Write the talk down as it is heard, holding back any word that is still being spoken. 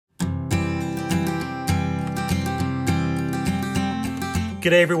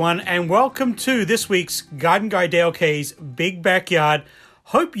G'day everyone, and welcome to this week's Garden Guy Dale K's Big Backyard.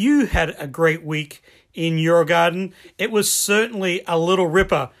 Hope you had a great week in your garden. It was certainly a little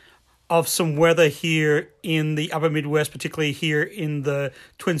ripper of some weather here in the upper Midwest, particularly here in the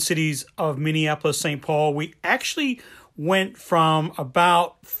Twin Cities of Minneapolis, St. Paul. We actually went from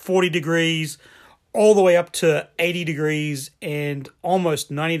about 40 degrees all the way up to 80 degrees and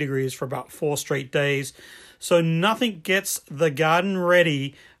almost 90 degrees for about 4 straight days. So nothing gets the garden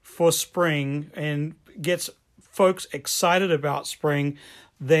ready for spring and gets folks excited about spring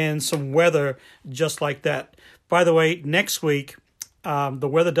than some weather just like that. By the way, next week, the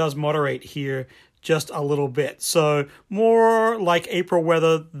weather does moderate here just a little bit. So more like April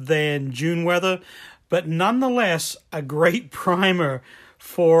weather than June weather, but nonetheless, a great primer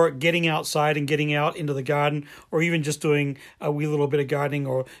for getting outside and getting out into the garden, or even just doing a wee little bit of gardening,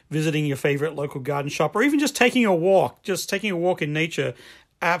 or visiting your favorite local garden shop, or even just taking a walk in nature.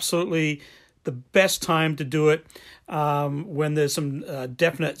 Absolutely the best time to do it when there's some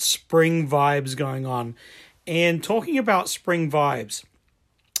definite spring vibes going on. And talking about spring vibes,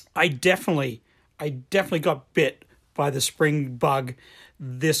 I definitely got bit by the spring bug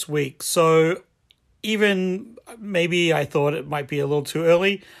this week. So even maybe I thought it might be a little too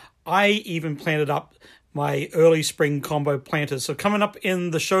early, I even planted up my early spring combo planters. So coming up in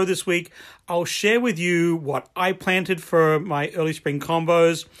the show this week, I'll share with you what I planted for my early spring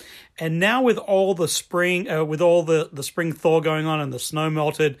combos. And now with all the spring, with all the spring thaw going on and the snow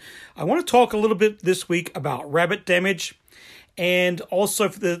melted, I want to talk a little bit this week about rabbit damage. And also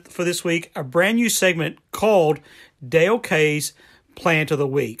for this week, a brand new segment called Dale K's Plant of the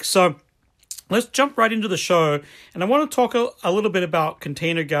Week. So let's jump right into the show, and I want to talk a little bit about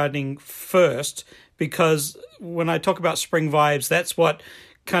container gardening first, because when I talk about spring vibes, that's what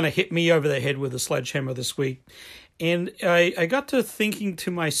kind of hit me over the head with a sledgehammer this week. And I got to thinking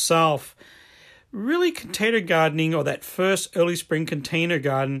to myself, really container gardening, or that first early spring container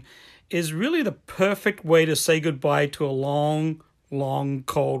garden, is really the perfect way to say goodbye to a long, long,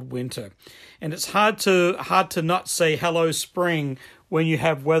 cold winter. And it's hard to not say hello spring when you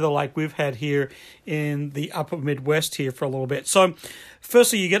have weather like we've had here in the upper Midwest here for a little bit. So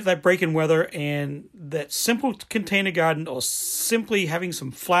firstly, you get that break in weather, and that simple container garden, or simply having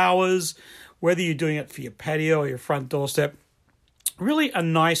some flowers, whether you're doing it for your patio or your front doorstep, really a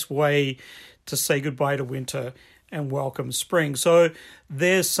nice way to say goodbye to winter and welcome spring. So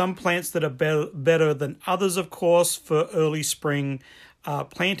there's some plants that are better than others, of course, for early spring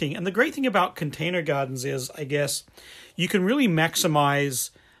planting. And the great thing about container gardens is, I guess, you can really maximize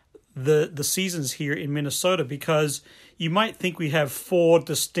the seasons here in Minnesota, because you might think we have 4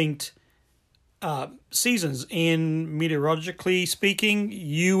 distinct seasons. In meteorologically speaking,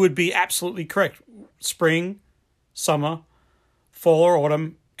 you would be absolutely correct. Spring, summer, fall or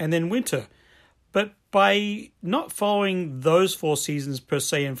autumn, and then winter. But by not following those 4 seasons per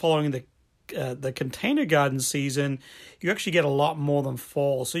se, and following the container garden season, you actually get a lot more than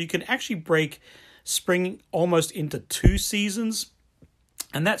fall. So you can actually break spring almost into 2 seasons.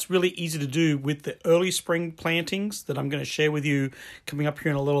 And that's really easy to do with the early spring plantings that I'm going to share with you coming up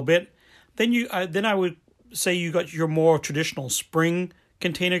here in a little bit. Then I would say you got your more traditional spring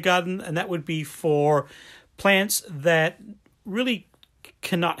container garden, and that would be for plants that really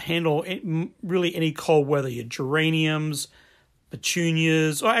cannot handle really any cold weather. Your geraniums,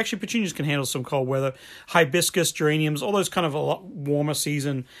 petunias, or actually petunias can handle some cold weather, hibiscus, geraniums, all those kind of a lot warmer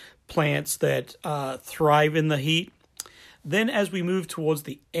season plants that thrive in the heat. Then as we move towards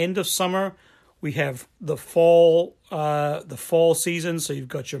the end of summer, we have the fall season. So you've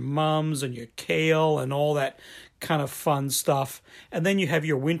got your mums and your kale and all that kind of fun stuff. And then you have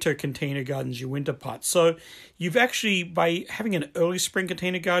your winter container gardens, your winter pots. So you've actually, by having an early spring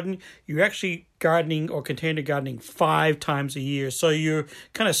container garden, you're actually gardening or container gardening 5 times a year. So you're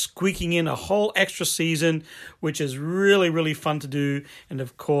kind of squeaking in a whole extra season, which is really, really fun to do. And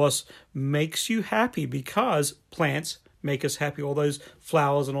of course, makes you happy, because plants make us happy. All those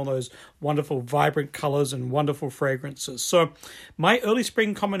flowers and all those wonderful vibrant colors and wonderful fragrances. So my early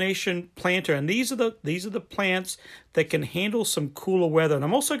spring combination planter, and these are the plants that can handle some cooler weather. And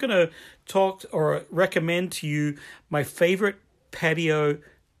I'm also going to talk or recommend to you my favorite patio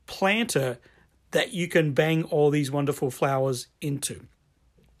planter that you can bang all these wonderful flowers into.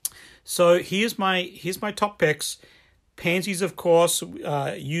 So here's my top picks. Pansies, of course,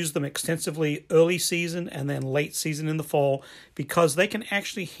 use them extensively early season and then late season in the fall, because they can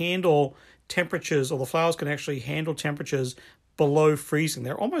actually handle temperatures, or the flowers can actually handle temperatures below freezing.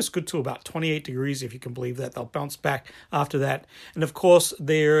 They're almost good to about 28 degrees, if you can believe that. They'll bounce back after that. And of course,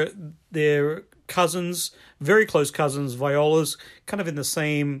 they're cousins, very close cousins, violas, kind of in the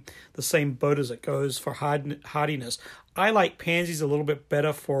same boat as it goes for hardiness. I like pansies a little bit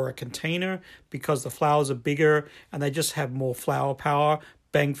better for a container because the flowers are bigger and they just have more flower power,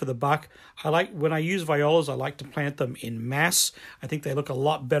 bang for the buck. When I use violas, I like to plant them in mass. I think they look a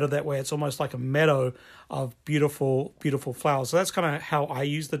lot better that way. It's almost like a meadow of beautiful, beautiful flowers. So that's kind of how I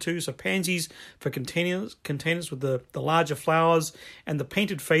use the two. So pansies for containers with the larger flowers, and the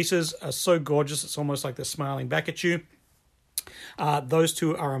painted faces are so gorgeous. It's almost like they're smiling back at you. Those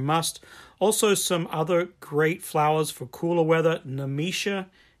two are a must. Also, some other great flowers for cooler weather. Nemesia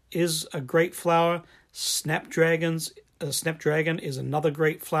is a great flower. Snapdragon is another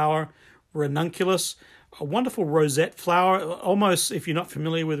great flower. Ranunculus, a wonderful rosette flower. Almost, if you're not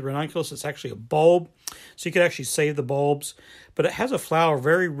familiar with ranunculus, it's actually a bulb. So you could actually save the bulbs. But it has a flower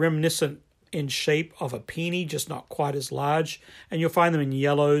very reminiscent in shape of a peony, just not quite as large. And you'll find them in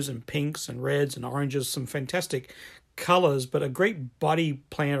yellows and pinks and reds and oranges, some fantastic colors, but a great body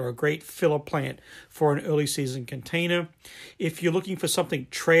plant or a great filler plant for an early season container. If you're looking for something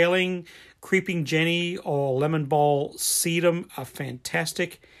trailing, Creeping Jenny or Lemon Ball Sedum are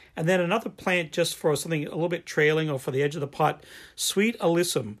fantastic. And then another plant just for something a little bit trailing or for the edge of the pot, Sweet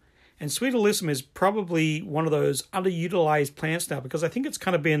Alyssum. And Sweet Alyssum is probably one of those underutilized plants now because I think it's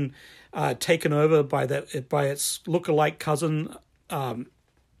kind of been taken over by its look-alike cousin, the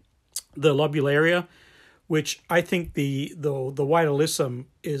Lobularia, which I think the white alyssum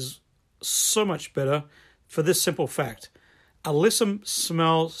is so much better for this simple fact. Alyssum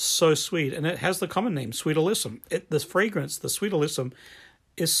smells so sweet, and it has the common name, Sweet Alyssum. The fragrance, the Sweet Alyssum,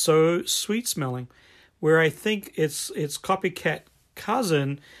 is so sweet smelling, where I think its copycat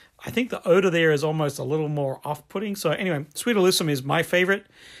cousin, I think the odor there is almost a little more off-putting. So anyway, Sweet Alyssum is my favorite,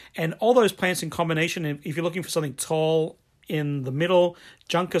 and all those plants in combination, if you're looking for something tall in the middle,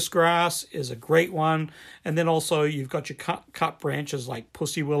 Juncus grass is a great one, and then also you've got your cut branches like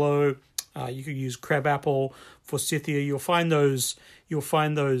pussy willow. You could use crabapple, forsythia. You'll find those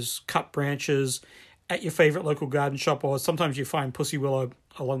cut branches at your favorite local garden shop, or sometimes you find pussy willow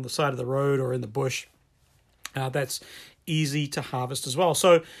along the side of the road or in the bush. That's easy to harvest as well.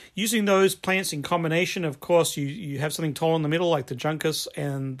 So using those plants in combination, of course, you have something tall in the middle like the Juncus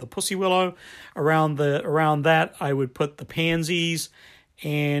and the pussy willow. Around that, I would put the pansies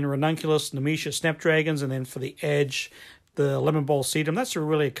and ranunculus, nemesia, snapdragons, and then for the edge, the lemon ball sedum. That's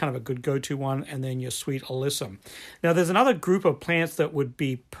really kind of a good go-to one, and then your Sweet Alyssum. Now, there's another group of plants that would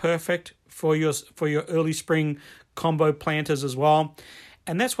be perfect for your early spring combo planters as well,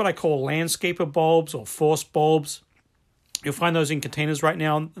 and that's what I call landscaper bulbs or forced bulbs. You'll find those in containers right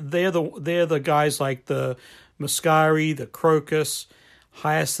now. They're the guys like the muscari, the crocus,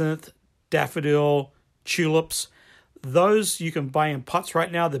 hyacinth, daffodil, tulips. Those you can buy in pots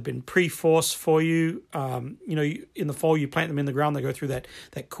right now. They've been pre-forced for you. In the fall you plant them in the ground. They go through that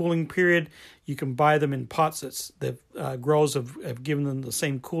cooling period. You can buy them in pots. Growers have given them the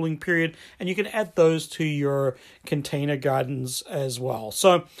same cooling period, and you can add those to your container gardens as well.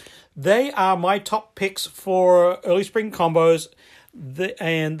 So they are my top picks for early spring combos.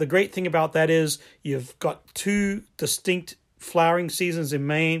 And the great thing about that is you've got two distinct flowering seasons in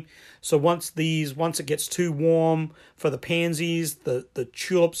Maine. So once it gets too warm for the pansies, the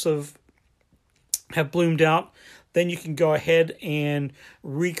tulips have bloomed out, then you can go ahead and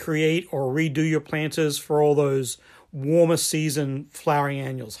recreate or redo your planters for all those warmer season flowering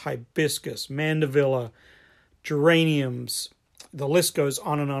annuals, hibiscus, mandevilla, geraniums. The list goes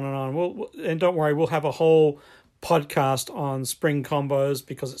on and on and on. And don't worry, we'll have a whole podcast on spring combos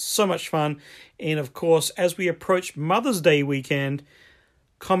because it's so much fun. And of course, as we approach Mother's Day weekend,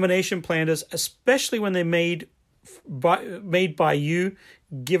 combination planters, especially when they're made by you,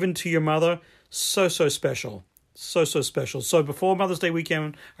 given to your mother, so special. So special. So before Mother's Day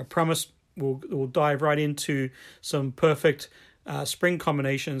weekend, I promise we'll dive right into some perfect spring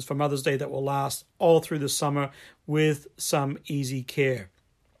combinations for Mother's Day that will last all through the summer with some easy care.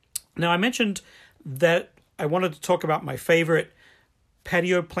 Now, I mentioned that I wanted to talk about my favorite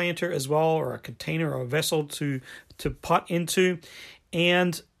patio planter as well, or a container or a vessel to pot into.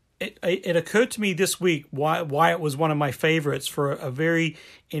 And it occurred to me this week why it was one of my favorites for a very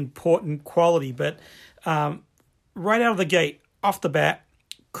important quality. But right out of the gate, off the bat,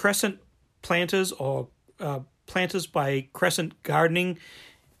 Crescent planters or planters by Crescent Gardening,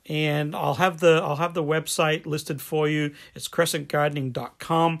 and I'll have the website listed for you. It's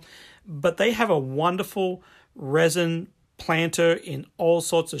crescentgardening.com. But they have a wonderful resin planter in all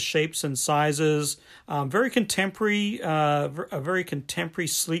sorts of shapes and sizes. Very contemporary, a very contemporary,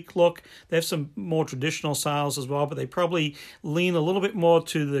 sleek look. They have some more traditional styles as well, but they probably lean a little bit more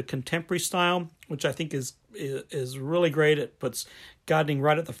to the contemporary style, which I think is really great. It puts gardening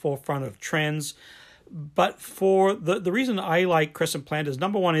right at the forefront of trends. But for the reason I like Crescent planters,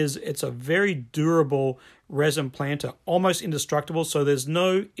 number one is it's a very durable resin planter, almost indestructible. So there's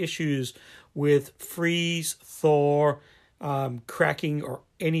no issues with freeze, thaw, cracking, or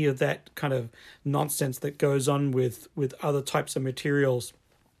any of that kind of nonsense that goes on with other types of materials.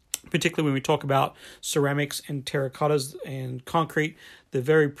 Particularly when we talk about ceramics and terracottas and concrete, they're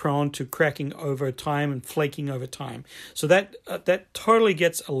very prone to cracking over time and flaking over time. So that totally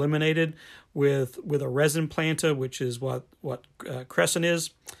gets eliminated with a resin planter, which is what Crescent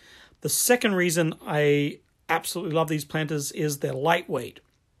is. The second reason I absolutely love these planters is they're lightweight.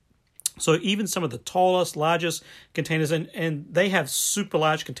 So even some of the tallest, largest containers, and they have super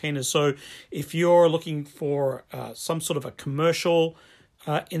large containers. So if you're looking for some sort of a commercial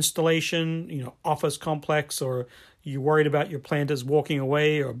installation, office complex, or you're worried about your planters walking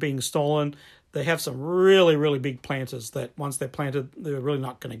away or being stolen, they have some really, really big planters that once they're planted, they're really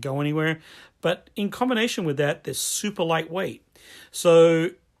not going to go anywhere. But in combination with that, they're super lightweight.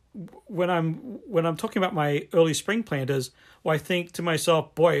 So when I'm talking about my early spring planters, well, I think to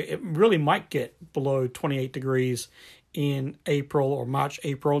myself, boy, it really might get below 28 degrees in April or March,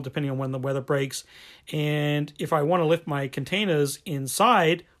 April, depending on when the weather breaks. And if I want to lift my containers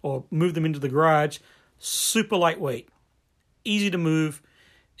inside or move them into the garage, super lightweight, easy to move.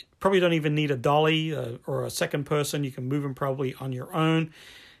 Probably don't even need a dolly or a second person. You can move them probably on your own.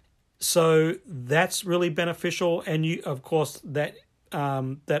 So that's really beneficial. And of course, that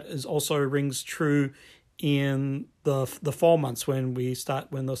is also rings true in the fall months when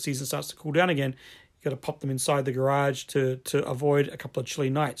the season starts to cool down again. You got to pop them inside the garage to avoid a couple of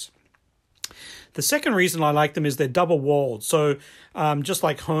chilly nights. The second reason I like them is they're double walled. So just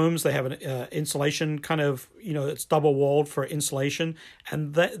like homes, they have an insulation kind of, it's double walled for insulation,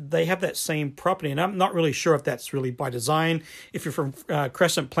 and they have that same property. And I'm not really sure if that's really by design. If you're from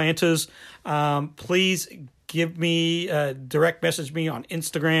Crescent Planters, please give me direct message me on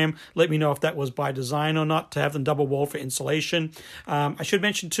Instagram. Let me know if that was by design or not to have them double walled for insulation. I should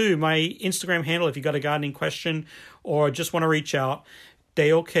mention too, my Instagram handle, if you got a gardening question or just want to reach out,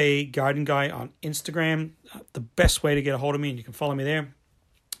 Dale K Garden Guy on Instagram, the best way to get a hold of me, and you can follow me there.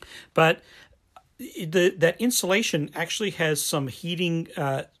 But that insulation actually has some heating,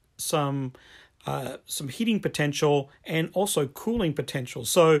 some heating potential and also cooling potential.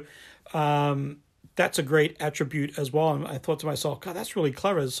 So that's a great attribute as well. And I thought to myself, God, that's really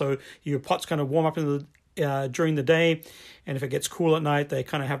clever. So your pot's kind of warm up during the day, and if it gets cool at night, they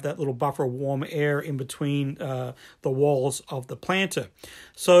kind of have that little buffer of warm air in between the walls of the planter.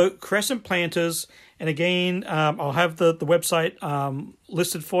 So Crescent planters, and again, I'll have the website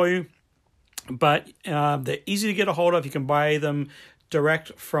listed for you, but they're easy to get a hold of. You can buy them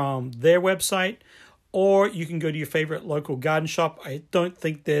direct from their website, or you can go to your favorite local garden shop. I don't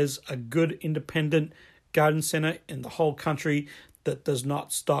think there's a good independent garden center in the whole country that does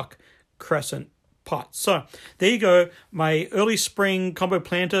not stock Crescent pots. So there you go, my early spring combo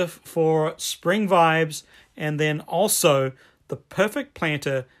planter for spring vibes, and then also the perfect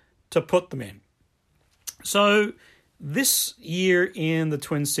planter to put them in. So this year in the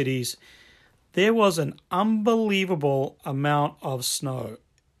Twin Cities, there was an unbelievable amount of snow.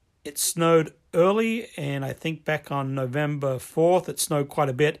 It snowed early, and I think back on November 4th, it snowed quite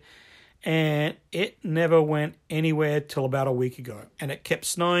a bit, and it never went anywhere till about a week ago. And it kept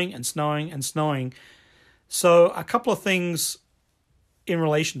snowing and snowing and snowing. So a couple of things in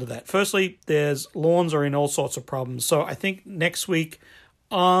relation to that. Firstly, lawns are in all sorts of problems. So I think next week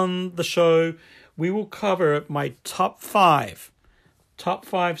on the show, we will cover my top five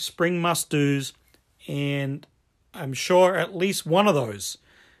spring must-dos, and I'm sure at least one of those,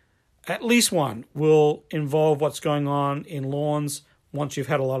 at least one, will involve what's going on in lawns once you've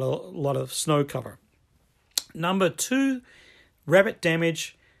had a lot of snow cover. Number 2, rabbit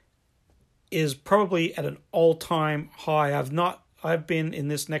damage is probably at an all-time high. I've been in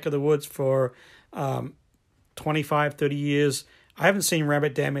this neck of the woods for 25, 30 years. I haven't seen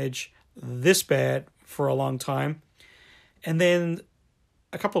rabbit damage this bad for a long time. And then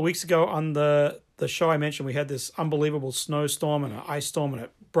a couple of weeks ago on the show I mentioned, we had this unbelievable snowstorm and an ice storm, and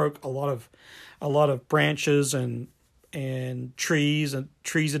it broke a lot of branches and trees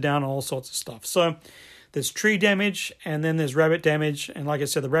are down and all sorts of stuff. So there's tree damage, and then there's rabbit damage. And like I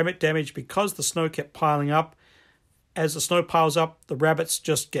said, the rabbit damage, because the snow kept piling up, as the snow piles up, the rabbits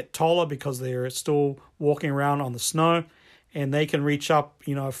just get taller because they're still walking around on the snow. and they can reach up,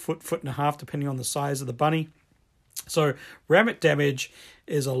 a foot and a half, depending on the size of the bunny. So rabbit damage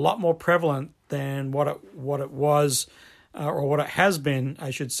is a lot more prevalent than what it was, or what it has been,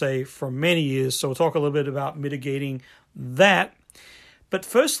 I should say, for many years. So we'll talk a little bit about mitigating that. But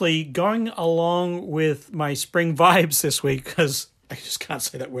firstly, going along with my spring vibes this week, because I just can't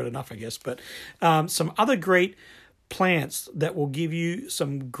say that word enough, I guess, but some other great plants that will give you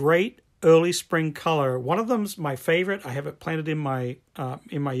some great early spring color. One of them's my favorite. I have it planted in my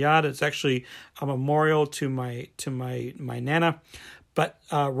yard. It's actually a memorial to my nana. But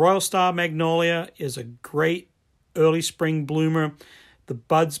Royal Star Magnolia is a great early spring bloomer. The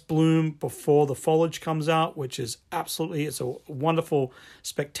buds bloom before the foliage comes out, which is it's a wonderful,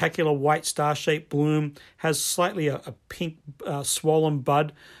 spectacular white star-shaped bloom. Has slightly a pink swollen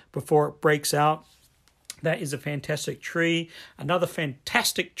bud before it breaks out. That is a fantastic tree. Another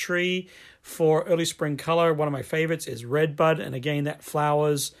fantastic tree for early spring color, one of my favorites, is redbud. And again, that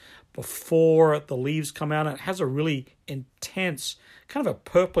flowers before the leaves come out. And it has a really intense, kind of a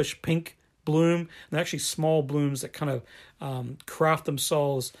purplish pink bloom. And they're actually small blooms that kind of craft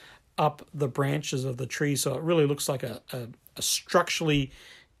themselves up the branches of the tree. So it really looks like a structurally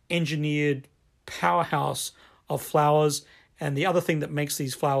engineered powerhouse of flowers. And the other thing that makes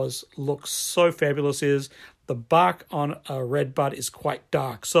these flowers look so fabulous is the bark on a red bud is quite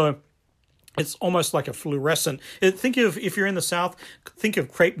dark. So it's almost like a fluorescent. Think of, if you're in the South, think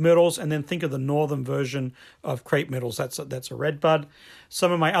of crepe myrtles, and then think of the northern version of crepe myrtles. That's a red bud.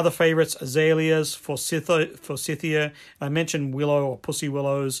 Some of my other favorites, azaleas, forsythia. I mentioned willow or pussy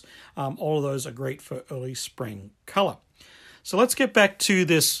willows. All of those are great for early spring color. So let's get back to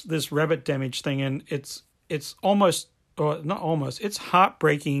this rabbit damage thing, and it's almost, or not almost, it's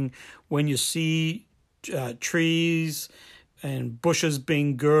heartbreaking when you see trees and bushes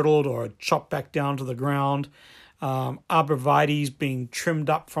being girdled or chopped back down to the ground, arborvitaes being trimmed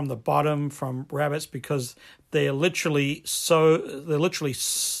up from the bottom from rabbits because they're literally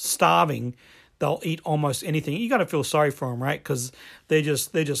starving. They'll eat almost anything. You got to feel sorry for them, right? Because they're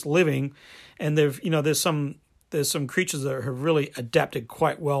just living, and there's some creatures that have really adapted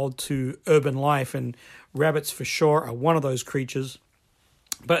quite well to urban life, and rabbits for sure are one of those creatures.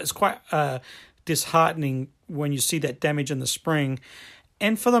 But it's quite disheartening when you see that damage in the spring.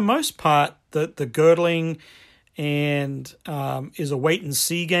 And for the most part, the girdling and is a wait and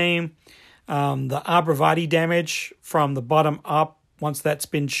see game. The arborvitae damage from the bottom up, once that's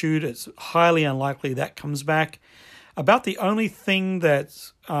been chewed, it's highly unlikely that comes back. About the only thing that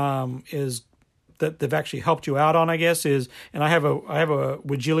is that they've actually helped you out on, I guess, is, and I have a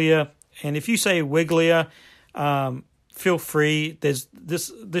Wigilia, and if you say Wiglia, feel free. There's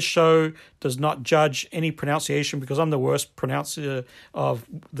this show does not judge any pronunciation because I'm the worst pronouncer of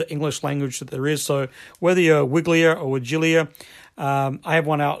the English language that there is. So whether you're Wiglia or Wigilia, I have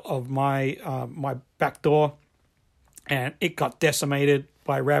one out of my back door, and it got decimated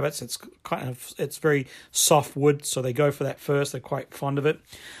by rabbits. It's very soft wood, so they go for that first. They're quite fond of it.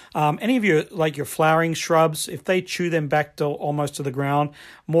 Any of your flowering shrubs, if they chew them back to almost to the ground,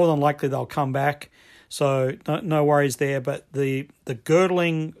 more than likely they'll come back. So no worries there. But the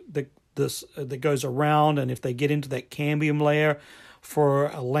girdling that goes around, and if they get into that cambium layer for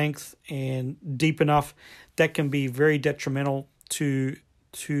a length and deep enough, that can be very detrimental to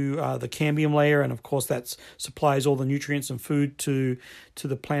the cambium layer, and of course that supplies all the nutrients and food to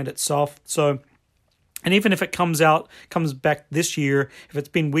the plant itself. So, and even if it comes back this year, if it's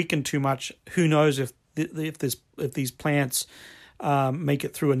been weakened too much, who knows if these plants make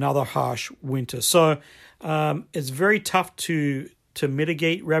it through another harsh winter. So it's very tough to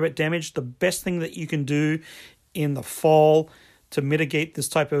mitigate rabbit damage. The best thing that you can do in the fall to mitigate this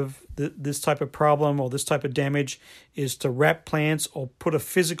type of problem or this type of damage is to wrap plants or put a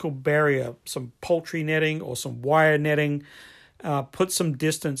physical barrier, some poultry netting or some wire netting. Put some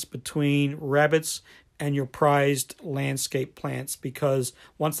distance between rabbits and your prized landscape plants, because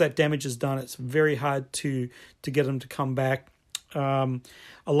once that damage is done, it's very hard to get them to come back. A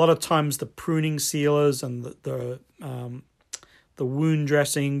lot of times the pruning sealers and the wound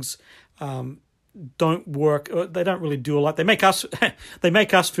dressings don't work. They don't really do a lot. They make us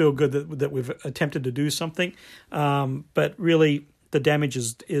feel good that we've attempted to do something, but really the damage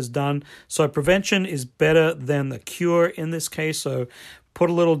is done. So prevention is better than the cure in this case. So put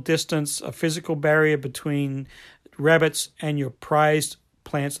a little distance, a physical barrier between rabbits and your prized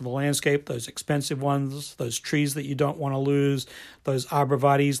plants in the landscape, those expensive ones, those trees that you don't want to lose, those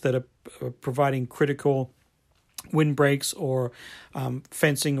arborvitaes that are providing critical windbreaks or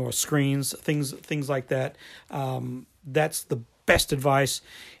fencing or screens, things like that. That's the best advice.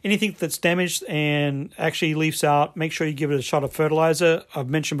 Anything that's damaged and actually leaves out, make sure you give it a shot of fertilizer. I've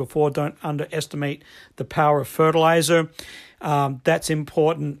mentioned before, don't underestimate the power of fertilizer. That's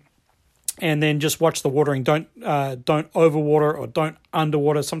important. And then just watch the watering. Don't overwater or don't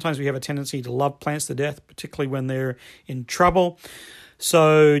underwater. Sometimes we have a tendency to love plants to death, particularly when they're in trouble.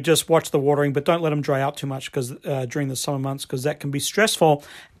 So just watch the watering, but don't let them dry out too much because during the summer months, because that can be stressful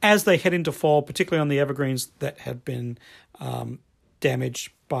as they head into fall, particularly on the evergreens that have been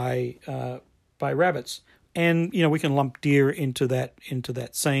damaged by rabbits. And we can lump deer into that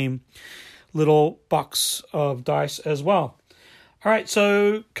same little box of dice as well. All right,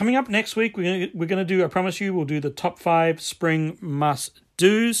 so coming up next week, we're going to do, I promise you, we'll do the top 5 spring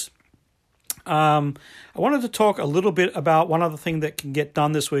must-dos. I wanted to talk a little bit about one other thing that can get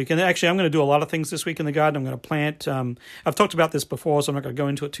done this week. And actually, I'm going to do a lot of things this week in the garden. I'm going to plant, I've talked about this before, so I'm not going to go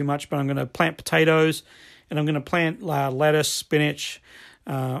into it too much, but I'm going to plant potatoes, and I'm going to plant lettuce, spinach,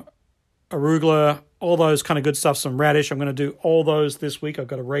 arugula, all those kind of good stuff, some radish. I'm going to do all those this week. I've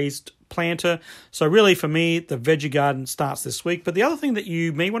got a raised planter. So really, for me, the veggie garden starts this week. But the other thing that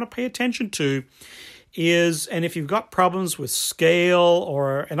you may want to pay attention to is, and if you've got problems with scale,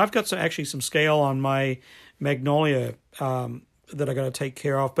 and I've got some scale on my magnolia that I got to take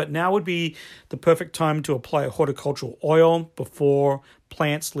care of, but now would be the perfect time to apply a horticultural oil before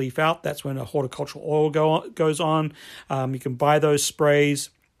plants leaf out. That's when a horticultural oil goes on. You can buy those sprays.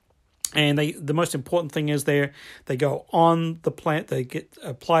 And the most important thing is they go on the plant. They get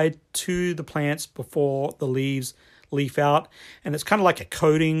applied to the plants before the leaves leaf out. And it's kind of like a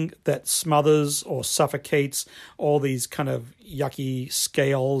coating that smothers or suffocates all these kind of yucky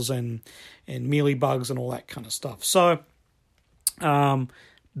scales and mealybugs and all that kind of stuff. So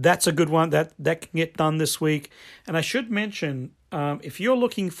that's a good one. That can get done this week. And I should mention, if you're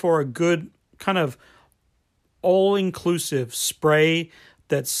looking for a good kind of all-inclusive spray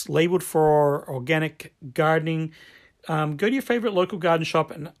that's labeled for organic gardening, go to your favorite local garden shop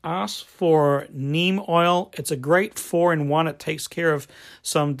and ask for neem oil. It's a great 4-in-1. It takes care of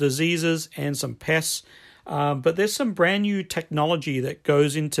some diseases and some pests. But there's some brand new technology that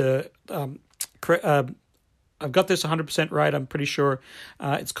goes into, I've got this 100% right, I'm pretty sure.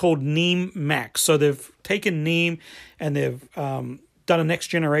 It's called Neem Max. So they've taken neem and they've done a next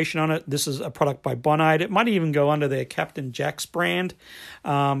generation on it. This is a product by Bonide. It might even go under their Captain Jack's brand.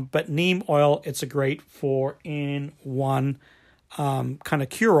 But neem oil, it's a great 4-in-1 kind of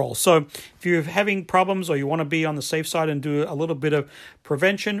cure-all. So if you're having problems or you want to be on the safe side and do a little bit of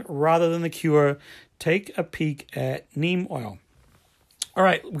prevention rather than the cure, take a peek at neem oil. All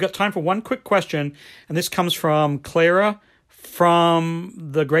right, we've got time for one quick question, and this comes from Clara from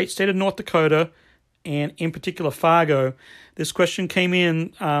the great state of North Dakota, and in particular Fargo. This question came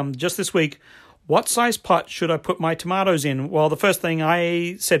in just this week. What size pot should I put my tomatoes in? Well, the first thing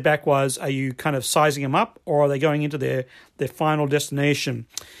I said back was, are you kind of sizing them up, or are they going into their final destination?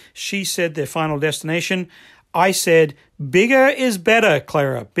 She said their final destination. I said, bigger is better,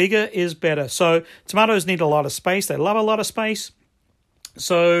 Clara. Bigger is better. So tomatoes need a lot of space. They love a lot of space.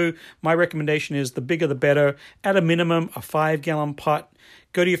 So my recommendation is the bigger the better. At a minimum, a 5-gallon pot.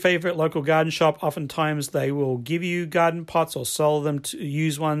 Go to your favorite local garden shop. Oftentimes they will give you garden pots or sell them to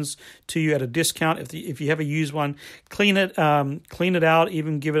used ones to you at a discount. If you have a used one, clean it out.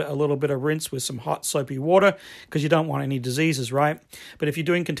 Even give it a little bit of rinse with some hot soapy water because you don't want any diseases, right? But if you're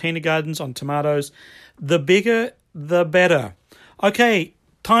doing container gardens on tomatoes, the bigger the better. Okay,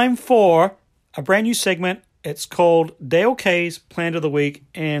 time for a brand new segment. It's called Dale K's Plant of the Week,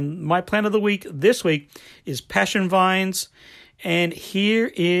 and my plant of the week this week is passion vines, and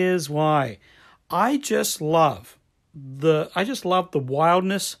here is why. I just love the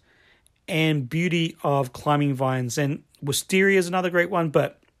wildness and beauty of climbing vines, and wisteria is another great one,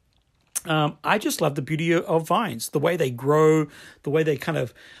 but I just love the beauty of vines, the way they grow, the way they kind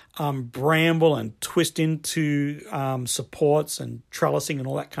of bramble and twist into supports and trellising and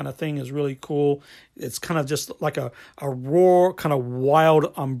all that kind of thing is really cool. It's kind of just like a raw, kind of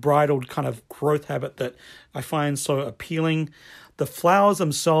wild, unbridled kind of growth habit that I find so appealing. The flowers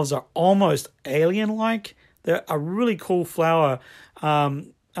themselves are almost alien-like. They're a really cool flower.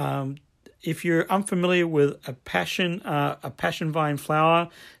 If you're unfamiliar with a passion vine flower,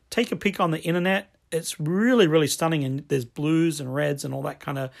 take a peek on the internet. It's really, really stunning, and there's blues and reds and all that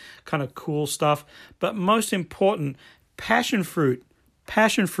kind of cool stuff. But most important, passion fruit,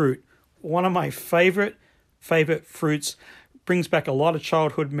 one of my favorite fruits. Brings back a lot of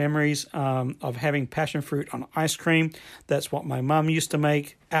childhood memories of having passion fruit on ice cream. That's what my mum used to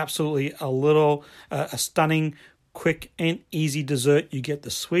make. Absolutely a stunning, quick and easy dessert. You get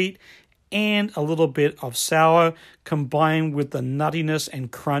the sweet and a little bit of sour combined with the nuttiness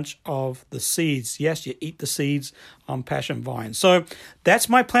and crunch of the seeds. Yes, you eat the seeds on passion vine. So that's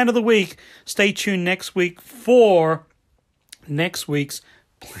my plan of the week. Stay tuned next week for next week's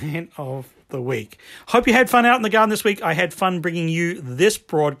plan of the week. Hope you had fun out in the garden this week. I had fun bringing you this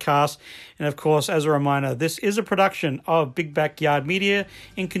broadcast. And of course, as a reminder, this is a production of Big Backyard Media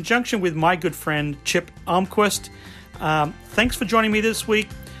in conjunction with my good friend Chip Almquist. Thanks for joining me this week.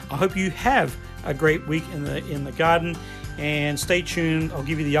 I hope you have a great week in the garden, and stay tuned. I'll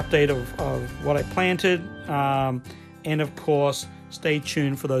give you the update of what I planted, and of course, stay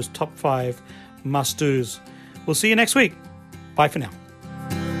tuned for those top 5 must-dos. We'll see you next week. Bye for now.